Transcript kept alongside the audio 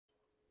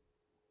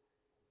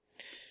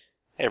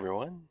Hey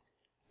everyone,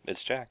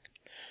 it's Jack.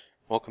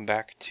 Welcome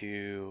back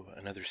to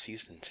another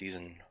season,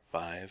 Season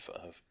 5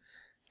 of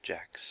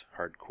Jack's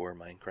Hardcore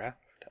Minecraft,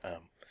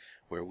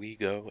 where we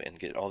go and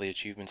get all the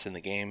achievements in the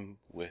game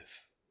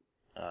with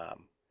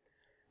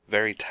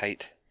very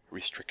tight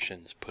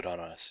restrictions put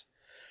on us.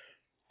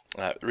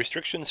 The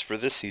restrictions for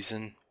this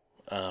season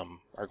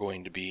are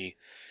going to be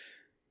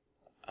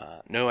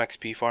no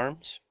XP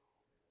farms,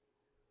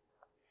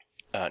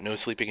 no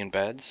sleeping in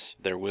beds.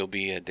 There will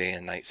be a day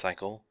and night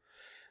cycle.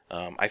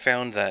 I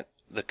found that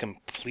the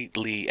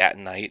completely at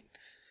night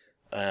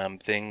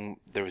thing,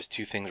 there was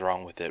two things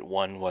wrong with it.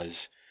 One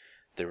was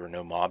there were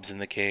no mobs in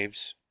the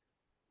caves.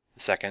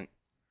 Second,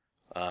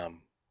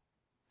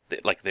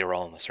 they were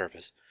all on the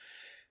surface.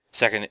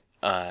 Second,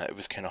 it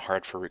was kind of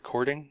hard for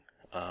recording,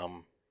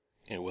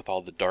 with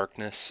all the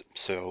darkness.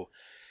 So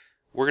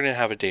we're going to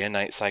have a day and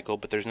night cycle,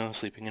 but there's no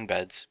sleeping in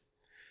beds,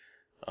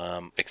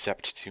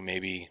 except to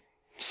maybe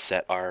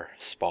set our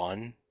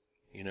spawn,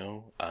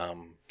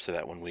 so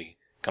that when we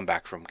come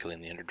back from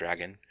killing the Ender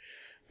Dragon,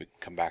 we can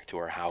come back to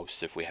our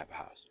house if we have a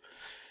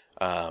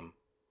house.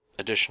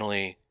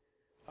 Additionally,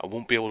 I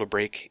won't be able to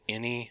break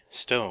any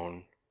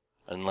stone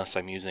unless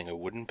I'm using a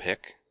wooden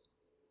pick.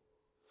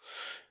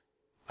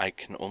 I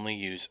can only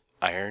use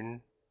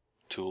iron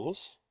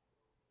tools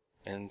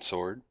and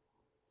sword.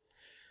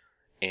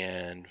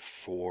 And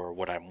for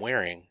what I'm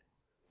wearing,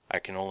 I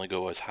can only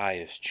go as high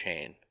as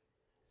chain.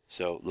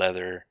 So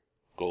leather,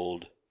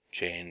 gold,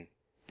 chain,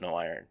 no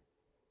iron.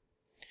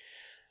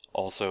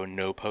 Also,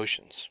 no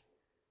potions.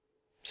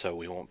 So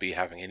we won't be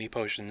having any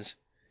potions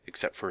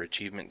except for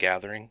achievement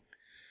gathering.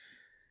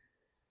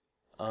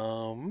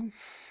 I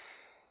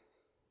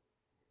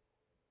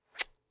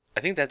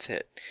think that's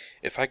it.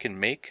 If I can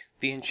make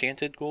the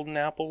enchanted golden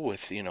apple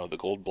with, the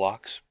gold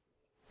blocks,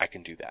 I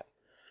can do that.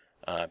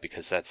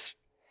 Because that's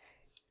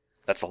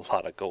a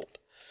lot of gold.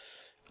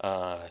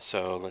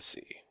 So let's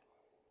see.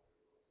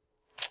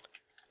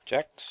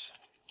 Jack's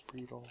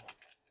Brutal.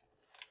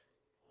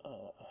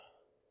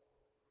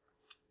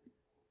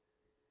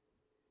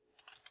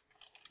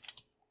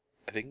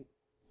 I think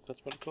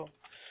that's what it's called.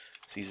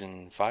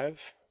 Season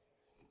 5.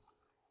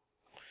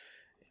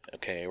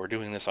 Okay, we're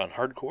doing this on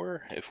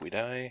hardcore. If we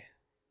die,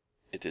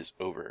 it is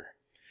over.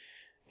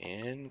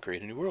 And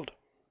create a new world.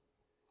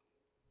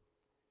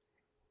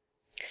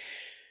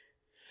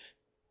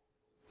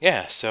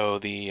 Yeah, so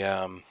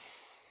the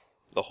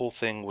whole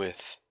thing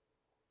with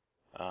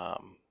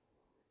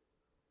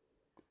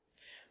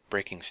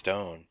breaking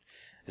stone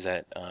is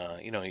that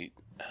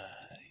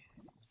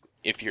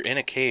if you're in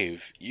a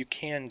cave, you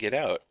can get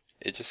out.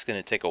 It's just going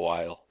to take a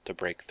while to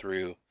break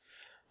through,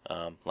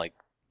 like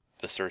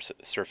the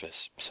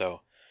surface.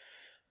 So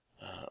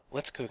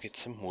let's go get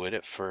some wood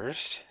at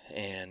first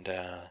and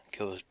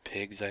kill those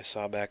pigs I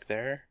saw back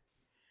there.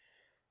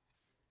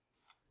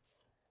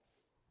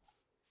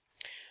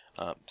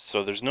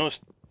 So there's no,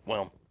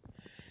 well,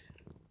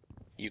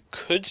 you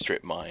could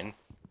strip mine,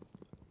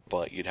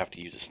 but you'd have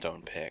to use a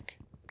stone pick,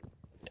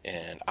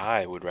 and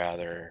I would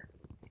rather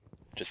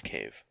just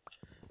cave.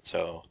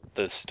 So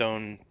the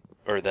stone,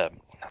 or not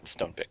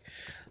stone pick,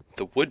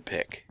 the wood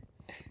pick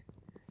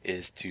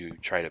is to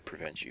try to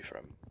prevent you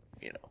from,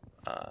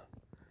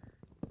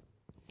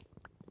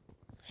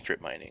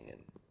 strip mining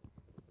and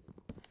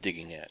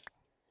digging at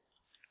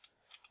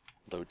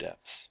low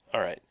depths.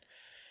 Alright.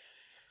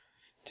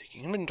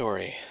 Taking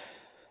inventory.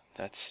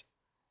 That's...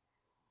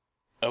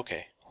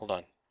 Okay, hold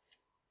on.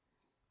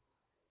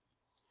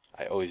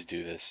 I always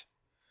do this.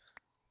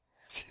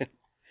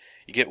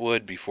 You get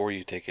wood before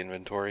you take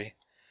inventory.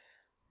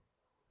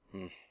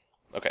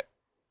 Okay.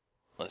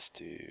 Let's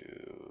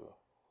do...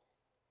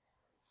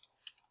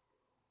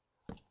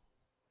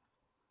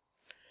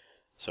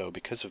 So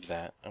because of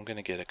that, I'm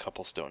gonna get a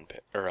couple stone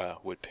pick or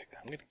wood pick.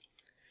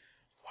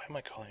 Why am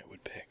I calling it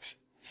wood picks?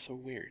 It's so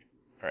weird.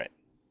 All right.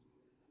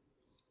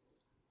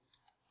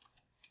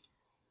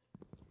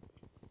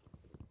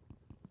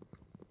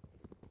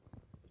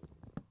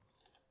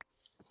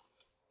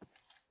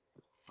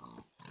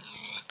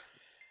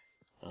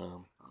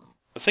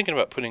 I was thinking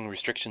about putting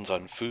restrictions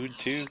on food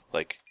too,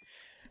 like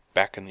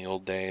back in the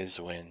old days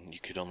when you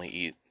could only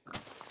eat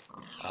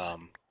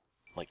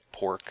like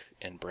pork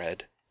and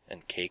bread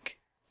and cake.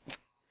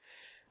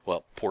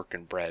 Well, pork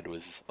and bread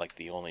was like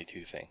the only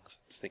two things.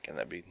 I was thinking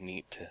that'd be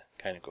neat to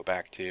kind of go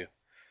back to.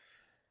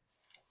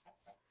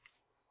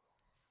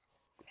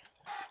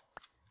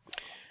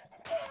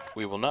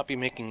 We will not be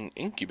making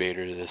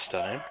incubator this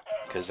time,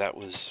 because that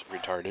was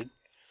retarded.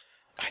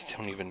 I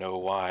don't even know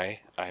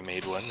why I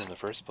made one in the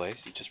first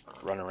place. You just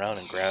run around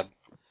and grab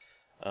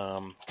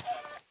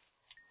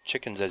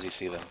chickens as you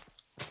see them.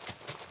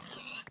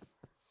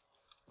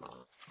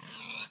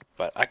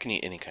 But I can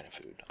eat any kind of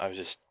food. That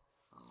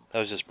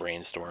was just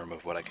brainstorm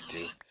of what I could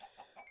do.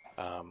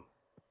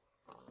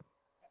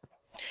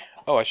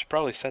 Oh, I should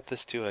probably set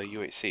this to a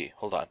UHC.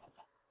 Hold on.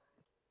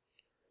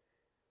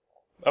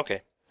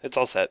 Okay, it's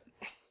all set.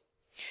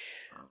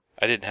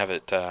 I didn't have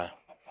it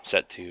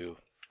set to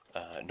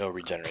no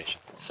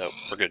regeneration, so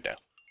we're good now.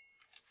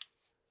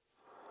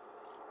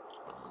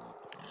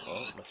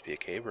 Oh, must be a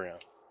cave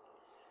around.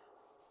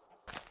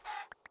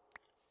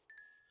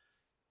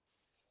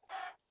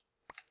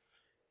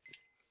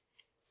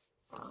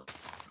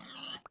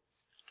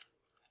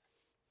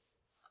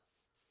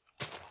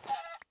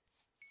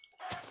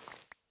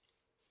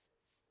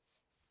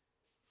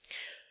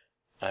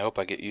 I hope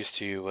I get used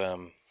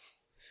to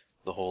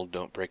the whole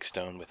don't break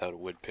stone without a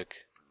wood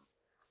pick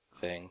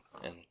thing,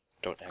 and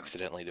don't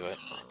accidentally do it.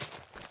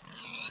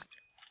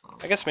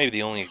 I guess maybe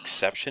the only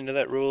exception to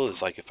that rule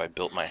is like if I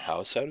built my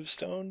house out of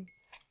stone,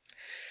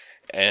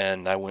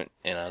 and I went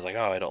and I was like,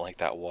 oh, I don't like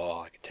that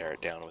wall, I could tear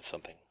it down with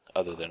something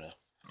other than a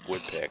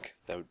wood pick.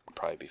 That would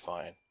probably be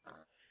fine.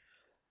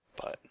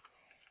 But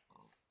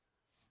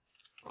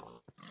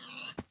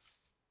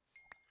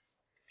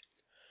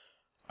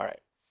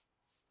alright,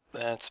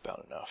 that's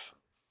about enough.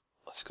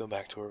 Let's go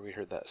back to where we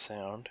heard that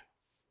sound.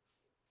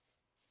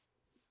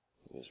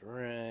 It was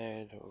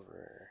right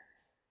over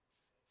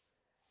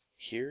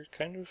here,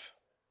 kind of.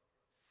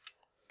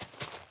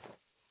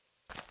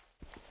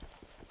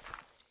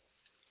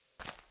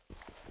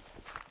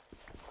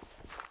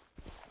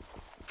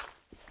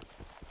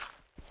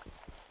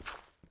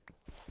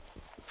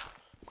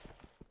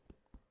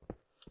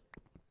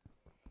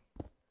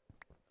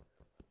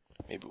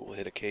 Maybe we'll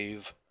hit a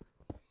cave.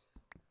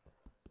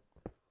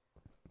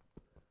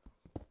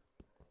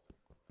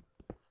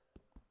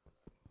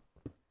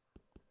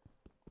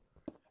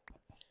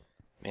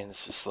 Man,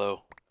 this is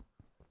slow.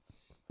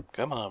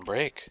 Come on,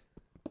 break.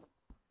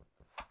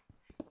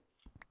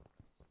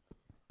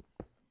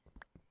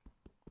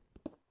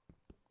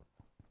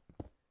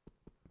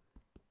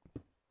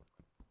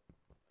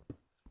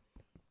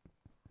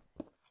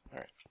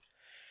 Alright.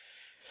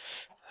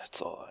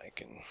 That's all I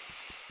can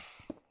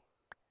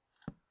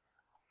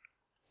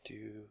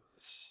do.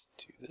 Let's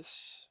do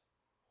this.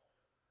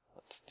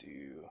 Let's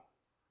do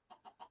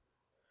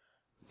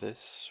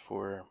this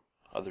for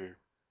other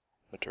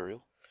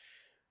material.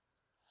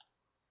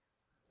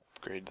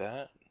 Upgrade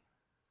that.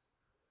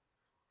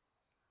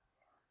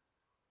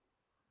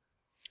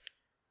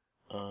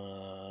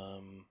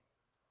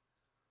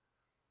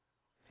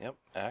 Yep,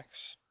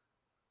 axe.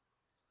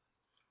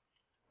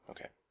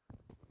 Okay.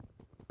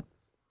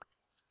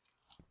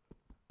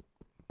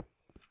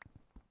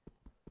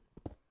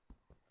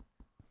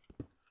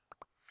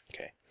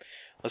 Okay,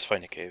 let's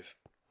find a cave.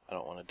 I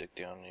don't want to dig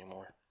down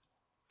anymore.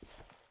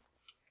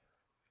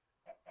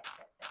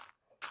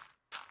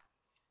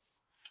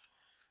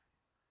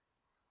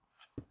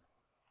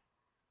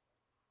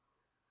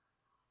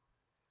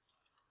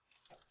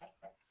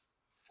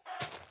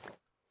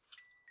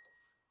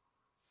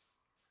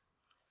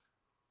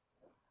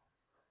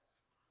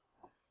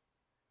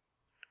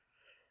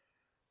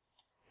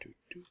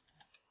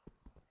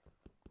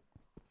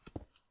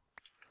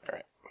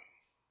 Alright.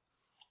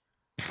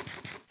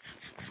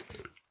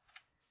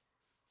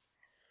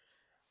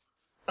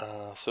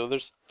 So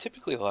there's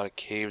typically a lot of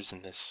caves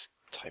in this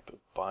type of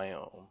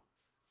biome.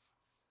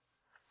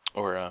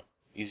 Or,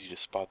 easy to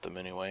spot them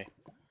anyway.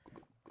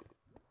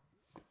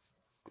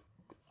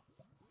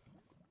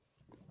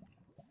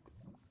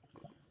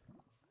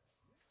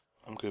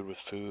 I'm good with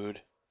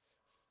food.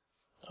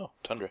 Oh,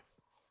 tundra.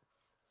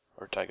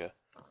 Or taiga.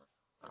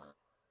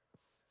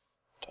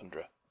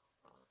 Tundra.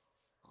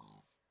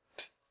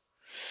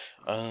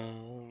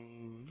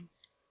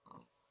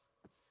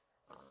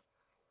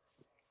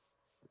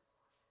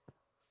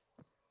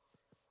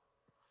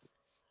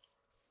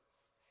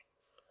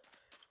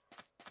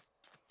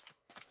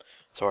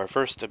 So our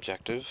first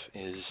objective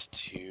is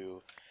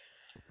to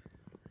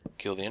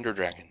kill the Ender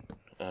Dragon.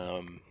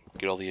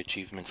 Get all the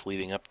achievements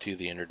leading up to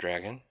the Ender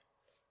Dragon.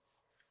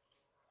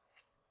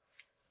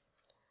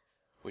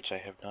 Which I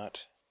have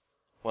not...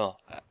 Well,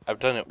 I've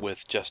done it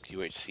with just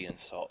UHC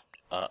installed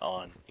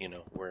on, you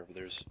know, wherever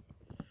there's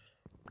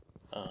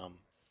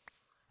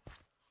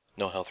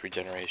no health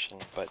regeneration,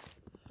 but,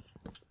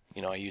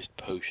 you know, I used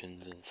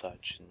potions and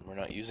such, and we're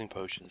not using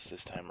potions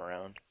this time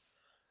around,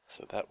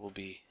 so that will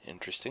be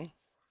interesting.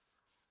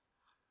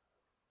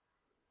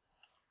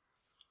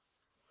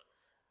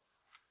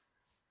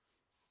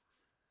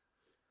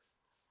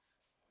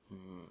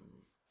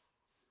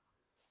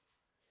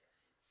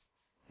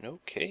 No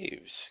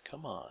caves,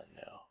 come on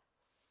now.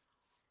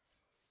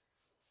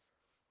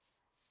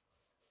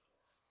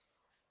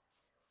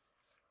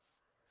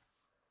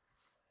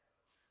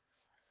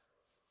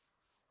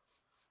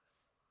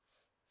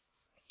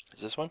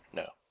 Is this one?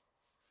 No.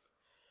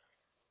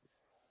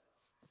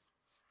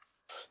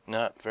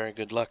 Not very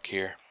good luck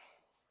here.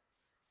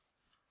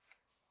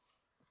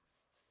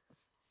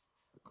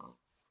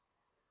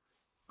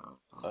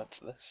 What's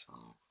this?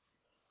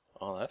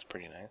 Oh, that's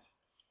pretty nice.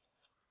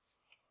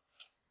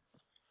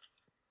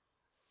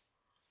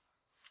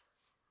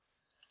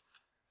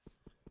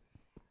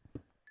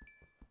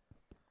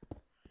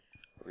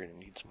 We're gonna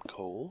need some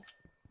coal.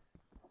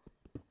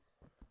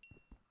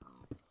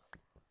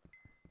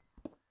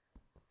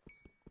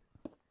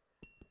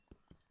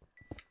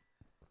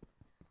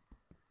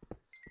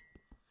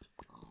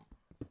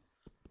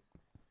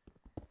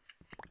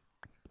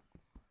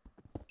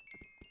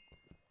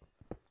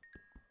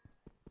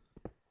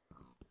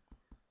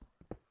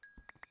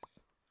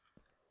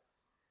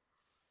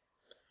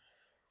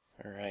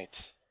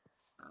 Alright.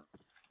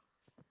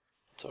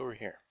 What's over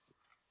here?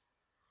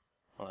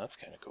 Well, that's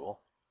kind of cool.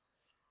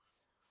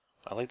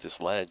 I like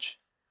this ledge.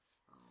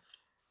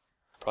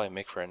 Probably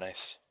make for a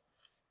nice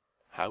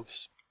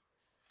house.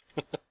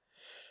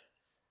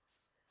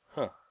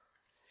 Huh.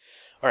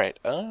 Alright,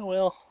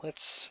 well,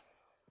 let's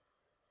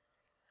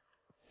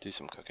do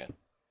some cooking.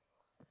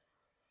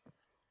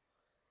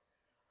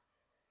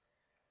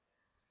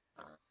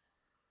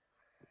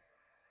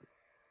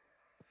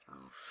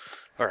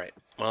 Alright,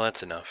 well,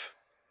 that's enough.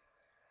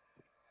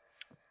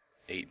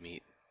 8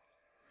 meat.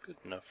 Good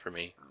enough for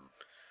me.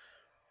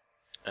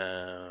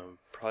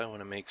 Probably want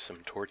to make some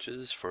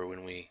torches for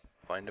when we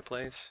find a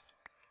place.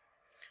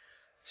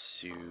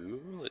 So,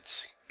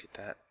 let's get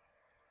that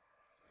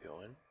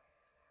going.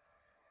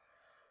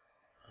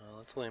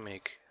 Let's only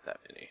make that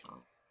many.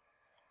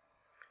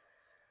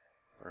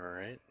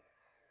 Alright,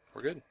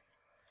 we're good.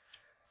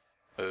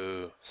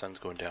 Oh, sun's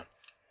going down.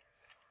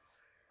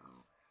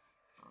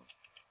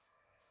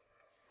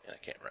 And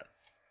I can't run.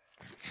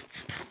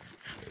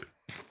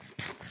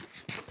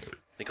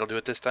 Think I'll do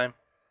it this time?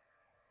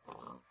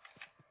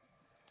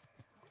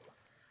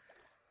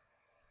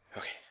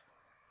 Okay.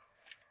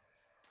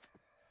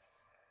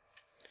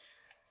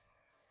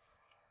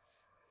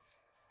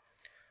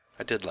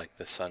 I did like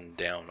the sun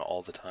down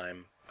all the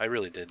time. I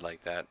really did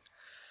like that.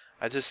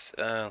 I just,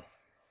 you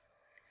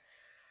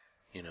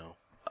know,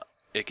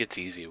 it gets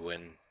easy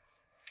when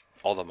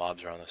all the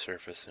mobs are on the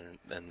surface and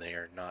they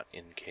are not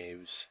in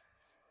caves.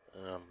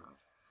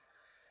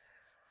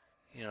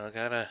 You know, I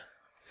gotta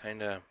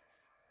kind of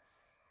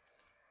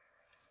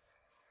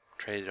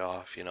trade it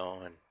off, you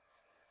know, and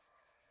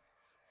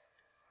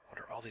what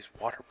are all these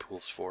water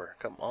pools for?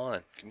 Come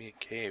on, give me a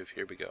cave.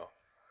 Here we go.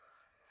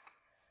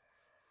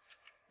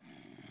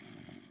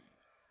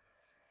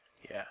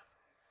 Yeah,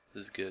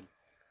 this is good.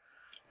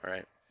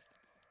 Alright.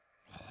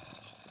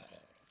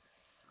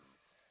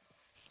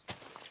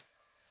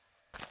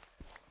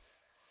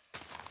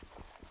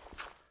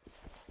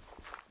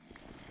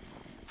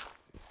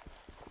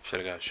 Should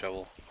have got a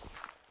shovel.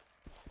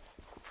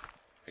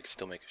 I could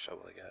still make a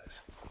shovel, I guess.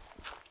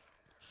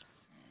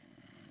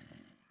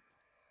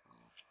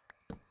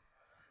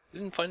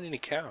 Didn't find any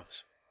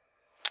cows.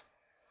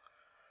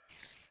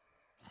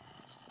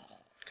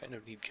 Kind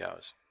of need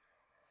cows.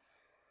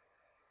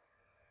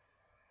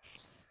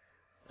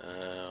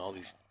 All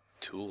these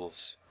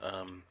tools.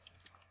 Alright.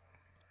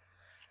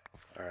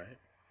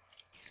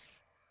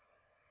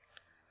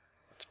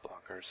 Let's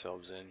block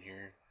ourselves in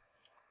here.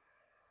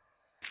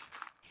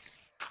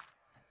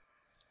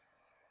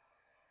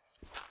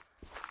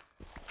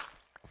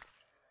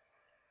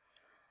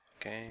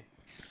 Okay.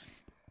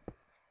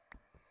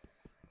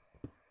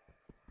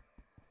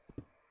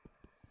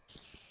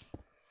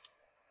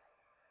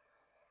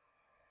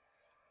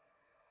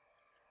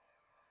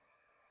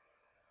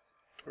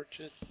 Torch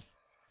it.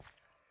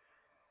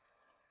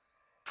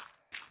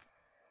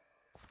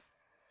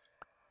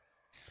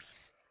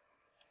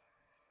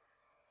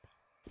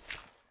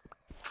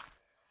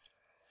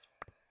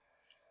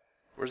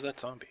 Where's that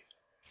zombie?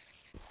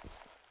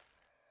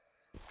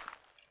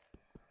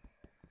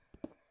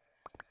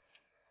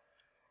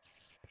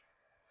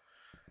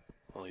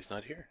 Well, he's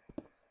not here.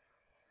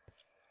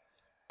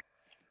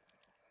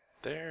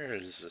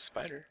 There's a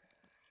spider.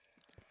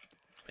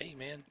 Hey,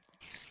 man.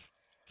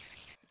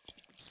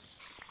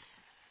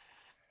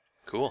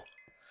 Cool.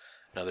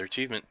 Another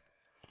achievement.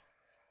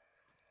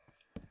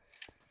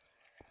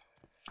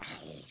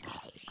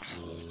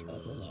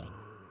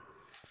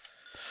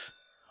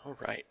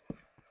 Alright.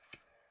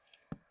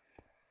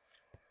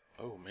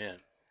 Oh,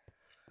 man.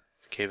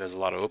 This cave has a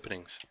lot of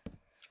openings.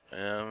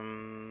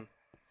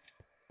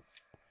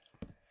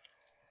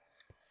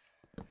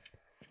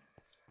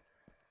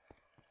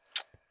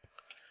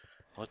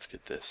 Let's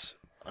get this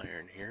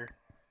iron here.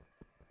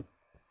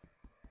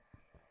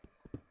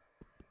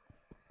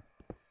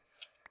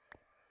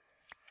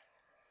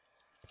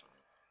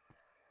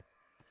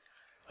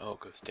 Oh, it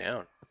goes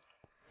down.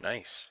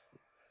 Nice.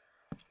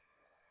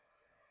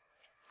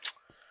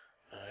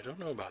 I don't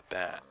know about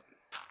that.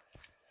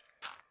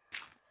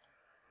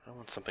 I don't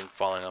want something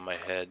falling on my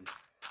head.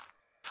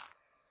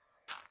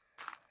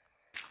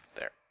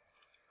 There.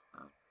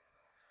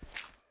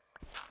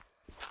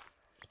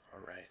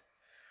 Alright.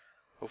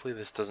 Hopefully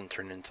this doesn't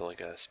turn into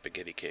like a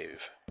spaghetti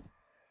cave.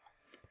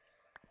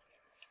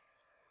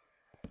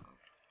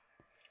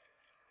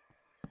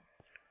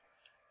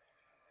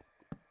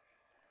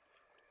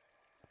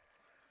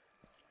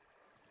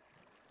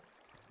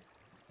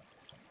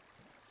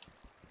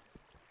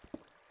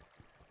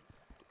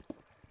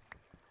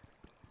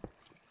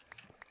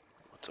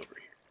 What's over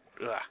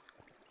here? Ugh.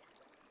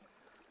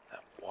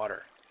 That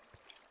water.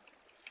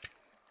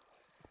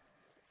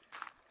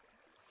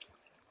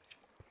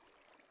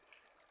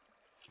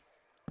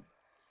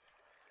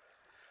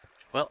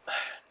 Well,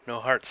 no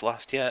hearts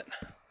lost yet.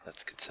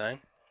 That's a good sign.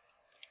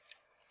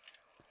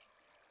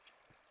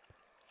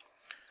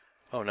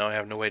 Oh, now I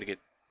have no way to get...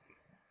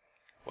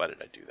 Why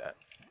did I do that?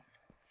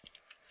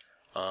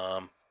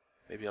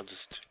 Maybe I'll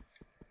just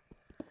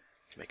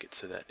Make it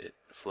so that it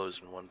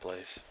flows in one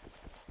place.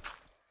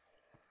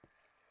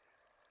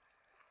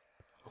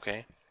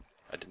 Okay,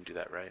 I didn't do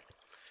that right.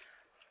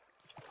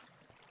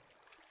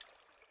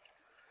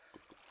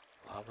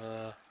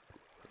 Lava.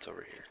 What's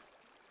over here?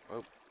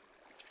 Whoa.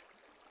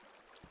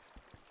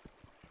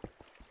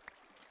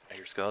 I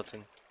hear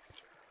skeleton.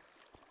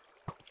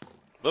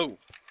 Whoa!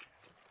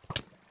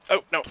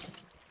 Oh, no!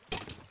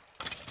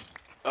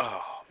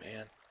 Oh,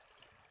 man.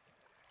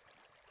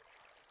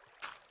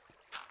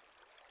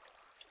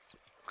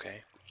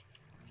 Okay.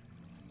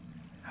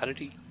 How did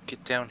he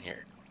get down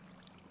here?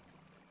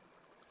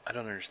 I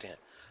don't understand.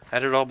 I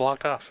had it all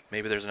blocked off.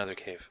 Maybe there's another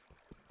cave.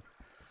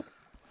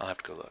 I'll have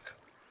to go look.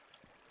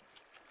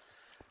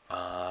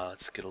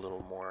 Let's get a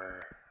little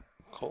more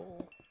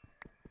coal.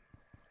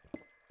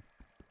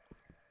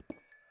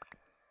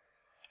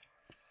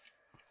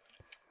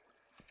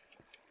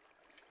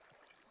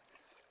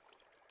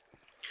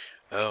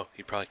 Oh,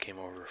 he probably came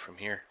over from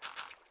here.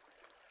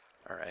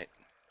 Alright.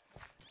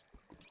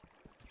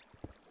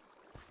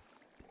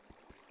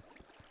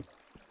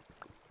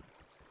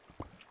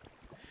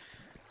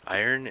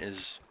 Iron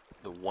is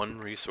the one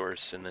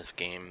resource in this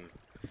game,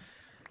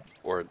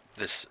 or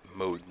this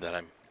mode that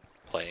I'm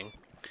playing,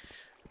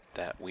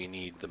 that we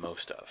need the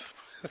most of.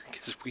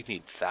 Because we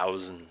need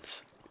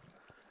thousands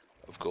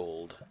of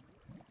gold.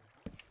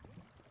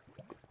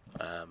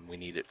 We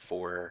need it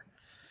for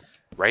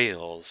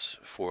rails,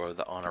 for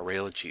the on a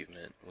rail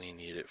achievement. We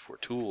need it for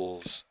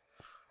tools.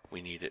 We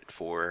need it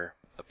for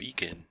a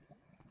beacon.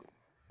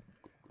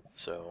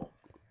 So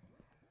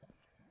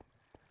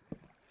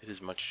it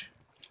is much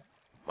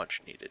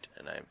needed,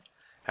 and I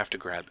have to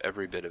grab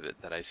every bit of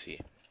it that I see.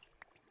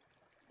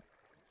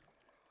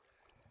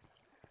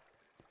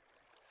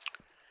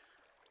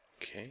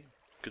 Okay,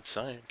 good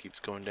sign. Keeps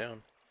going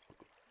down.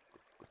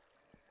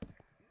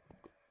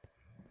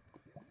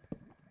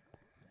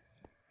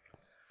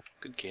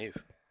 Good cave.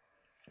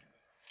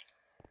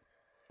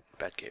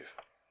 Bad cave.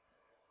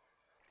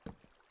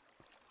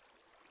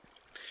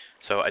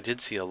 So I did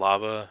see a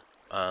lava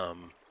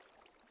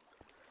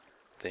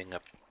thing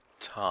up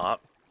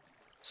top,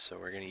 so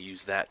we're gonna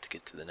use that to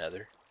get to the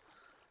nether.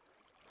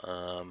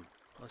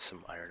 There's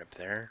some iron up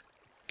there.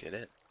 Get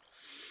it.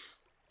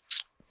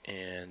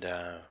 And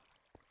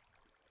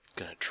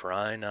gonna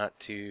try not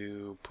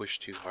to push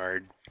too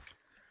hard,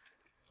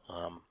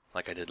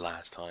 like I did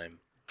last time.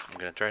 I'm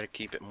gonna try to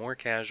keep it more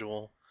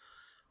casual,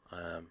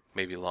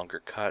 maybe longer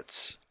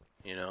cuts,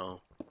 you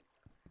know,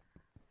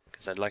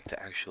 because I'd like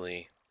to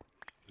actually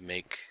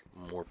make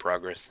more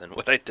progress than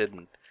what I did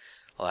in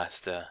the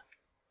last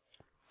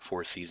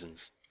 4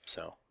 seasons.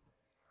 So,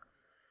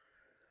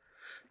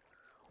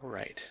 all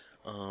right.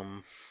 I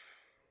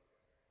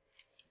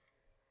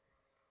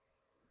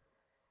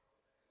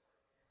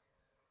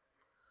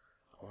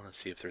want to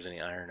see if there's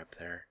any iron up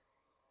there.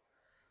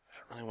 I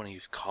don't really want to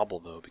use cobble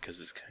though,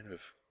 because it's kind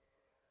of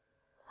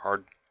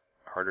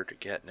harder to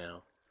get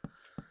now.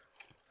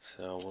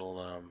 So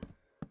we'll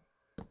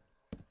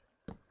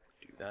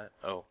do that.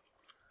 Oh,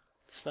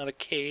 it's not a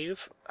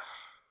cave. All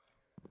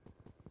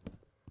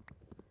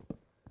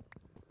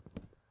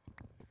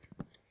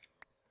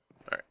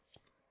right.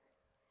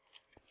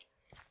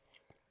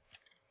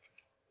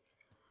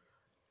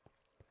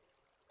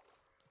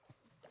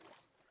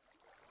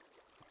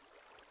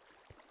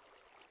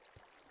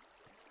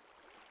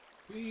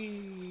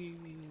 Whee!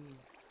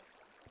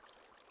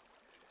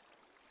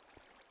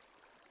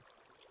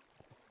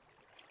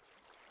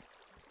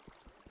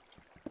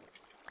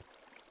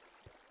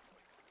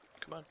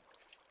 Come on.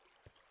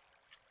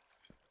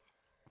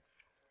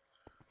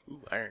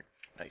 Ooh, iron.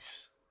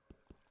 Nice.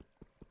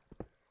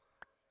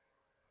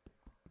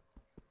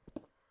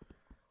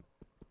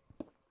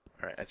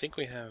 Alright, I think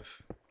we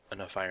have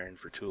enough iron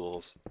for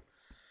tools.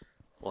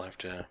 We'll have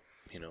to,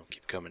 you know,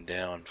 keep coming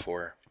down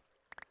for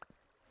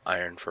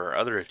iron for our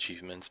other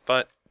achievements,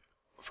 but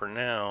for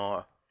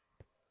now,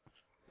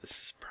 this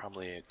is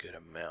probably a good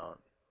amount.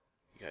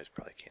 You guys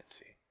probably can't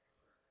see.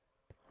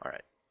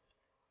 Alright.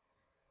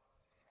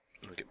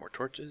 We'll get more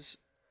torches.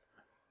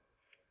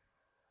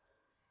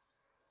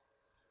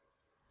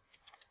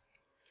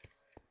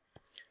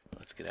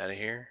 Let's get out of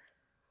here.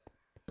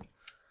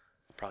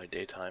 Probably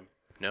daytime.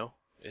 No,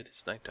 it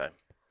is nighttime.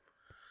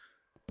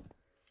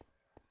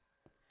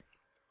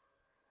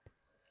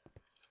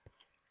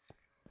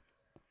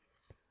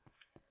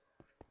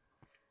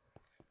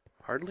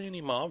 Hardly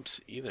any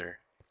mobs either.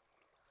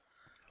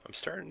 I'm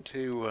starting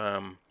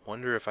to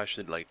wonder if I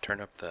should like turn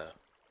up the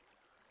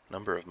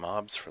number of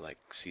mobs for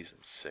like season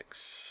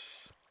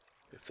 6,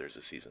 if there's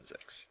a season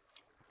 6.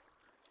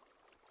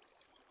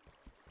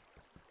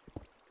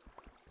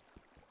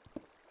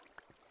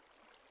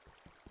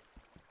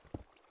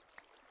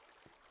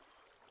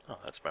 Oh,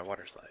 that's my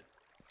water slide.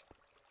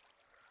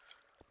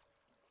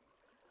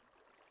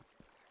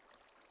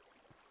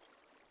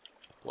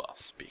 Well,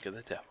 speak of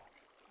the devil.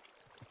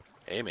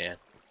 Hey, man.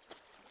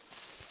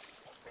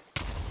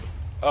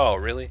 Oh,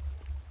 really?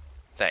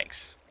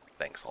 Thanks.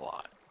 Thanks a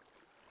lot.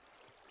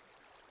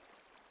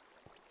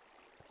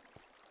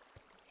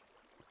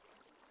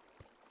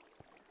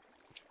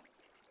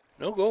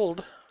 no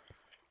gold.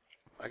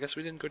 I guess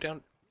we didn't go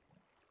down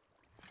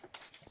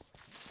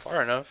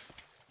far enough.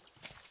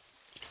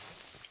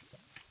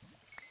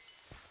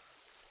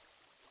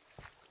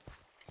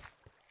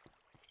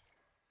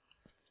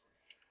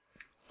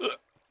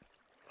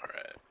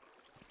 Alright.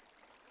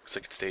 Looks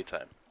like it's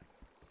daytime.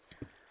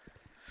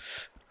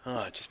 Oh,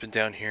 I've just been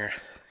down here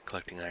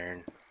collecting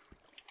iron.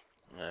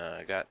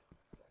 I got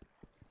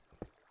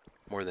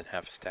more than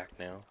half a stack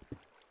now,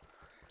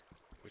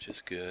 which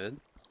is good.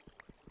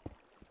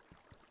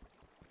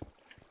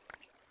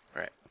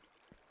 Alright.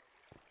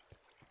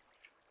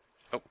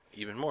 Oh,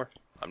 even more.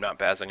 I'm not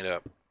passing it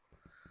up.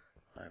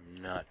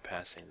 I'm not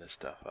passing this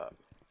stuff up.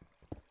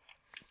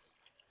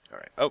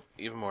 Alright. Oh,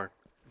 even more.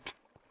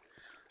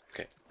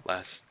 Okay,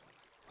 last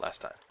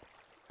time.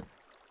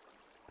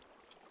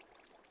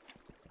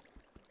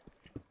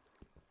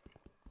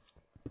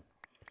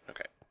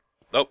 Okay.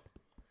 Oh,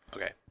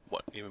 okay.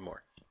 What? Even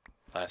more.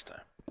 Last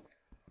time.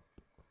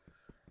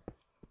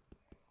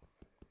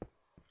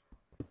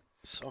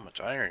 So much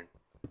iron.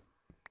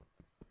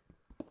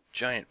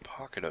 Giant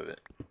pocket of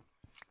it.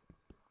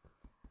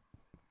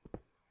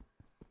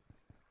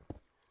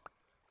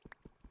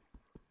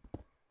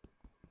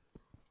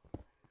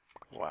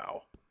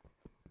 Wow.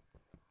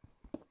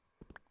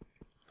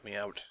 Let me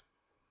out.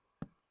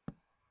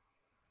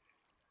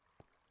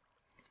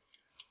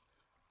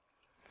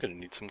 Gonna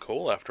need some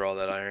coal after all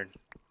that iron.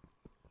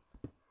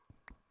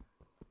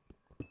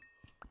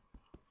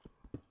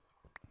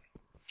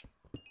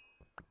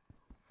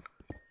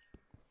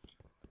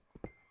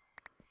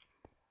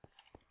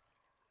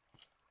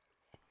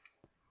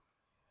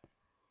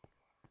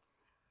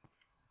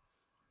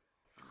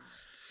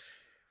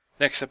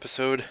 Next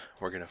episode,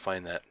 we're gonna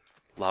find that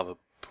lava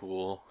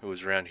pool. It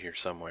was around here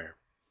somewhere.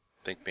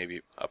 I think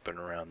maybe up and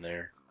around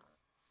there.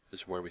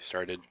 This is where we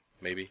started,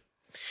 maybe.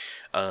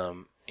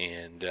 We're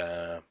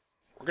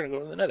gonna go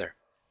to the Nether.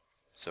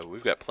 So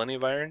we've got plenty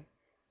of iron.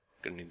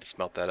 Gonna need to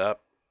smelt that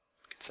up,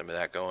 get some of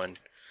that going,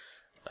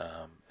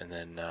 and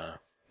then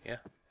yeah,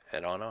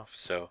 head on off.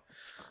 So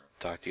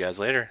talk to you guys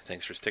later.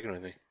 Thanks for sticking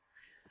with me.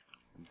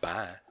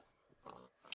 Bye.